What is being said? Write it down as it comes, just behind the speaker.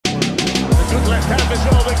Good left hand as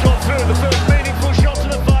well that got through. The first meaningful shot to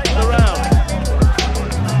the fight in the round.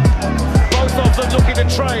 Both of them looking to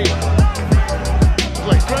trade.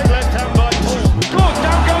 Great left hand by Paul. Good,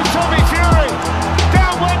 down goes Tommy Fury.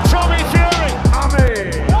 Down went Tommy Fury.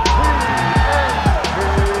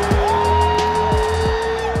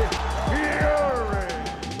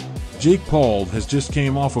 Jake Paul has just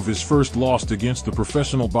came off of his first loss against the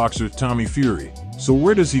professional boxer Tommy Fury. So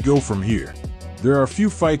where does he go from here? There are a few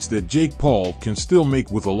fights that Jake Paul can still make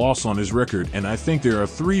with a loss on his record, and I think there are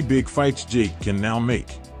 3 big fights Jake can now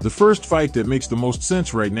make. The first fight that makes the most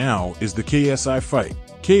sense right now is the KSI fight.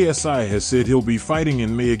 KSI has said he'll be fighting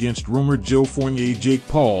in May against rumored Joe Fournier. Jake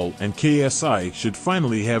Paul and KSI should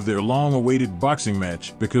finally have their long-awaited boxing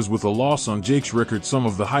match, because with a loss on Jake's record, some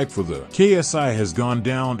of the hype for the KSI has gone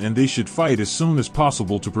down, and they should fight as soon as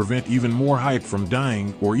possible to prevent even more hype from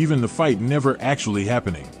dying, or even the fight never actually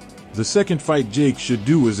happening. The second fight Jake should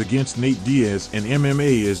do is against Nate Diaz in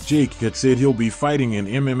MMA, as Jake had said he'll be fighting in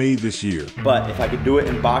MMA this year. But if I could do it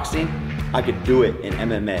in boxing, I could do it in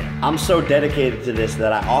MMA. I'm so dedicated to this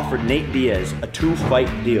that I offered Nate Diaz a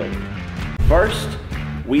 2-fight deal. First,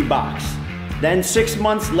 we box. Then 6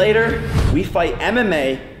 months later, we fight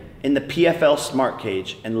MMA in the PFL Smart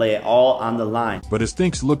Cage and lay it all on the line. But as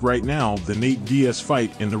things look right now, the Nate Diaz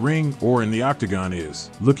fight in the ring or in the octagon is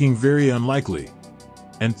looking very unlikely.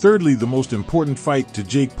 And thirdly, the most important fight to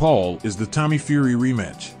Jake Paul is the Tommy Fury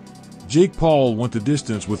rematch. Jake Paul went the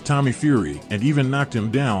distance with Tommy Fury and even knocked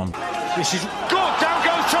him down. This is good, down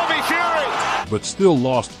goes Tommy Fury! But still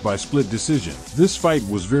lost by split decision. This fight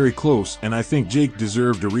was very close, and I think Jake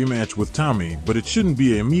deserved a rematch with Tommy, but it shouldn't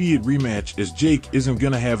be an immediate rematch, as Jake isn't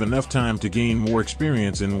gonna have enough time to gain more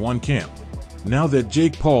experience in one camp. Now that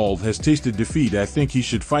Jake Paul has tasted defeat, I think he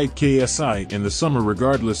should fight KSI in the summer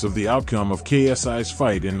regardless of the outcome of KSI's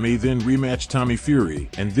fight, and may then rematch Tommy Fury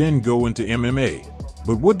and then go into MMA.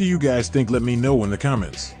 But what do you guys think? Let me know in the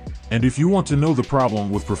comments. And if you want to know the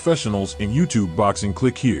problem with professionals in YouTube boxing,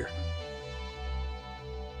 click here.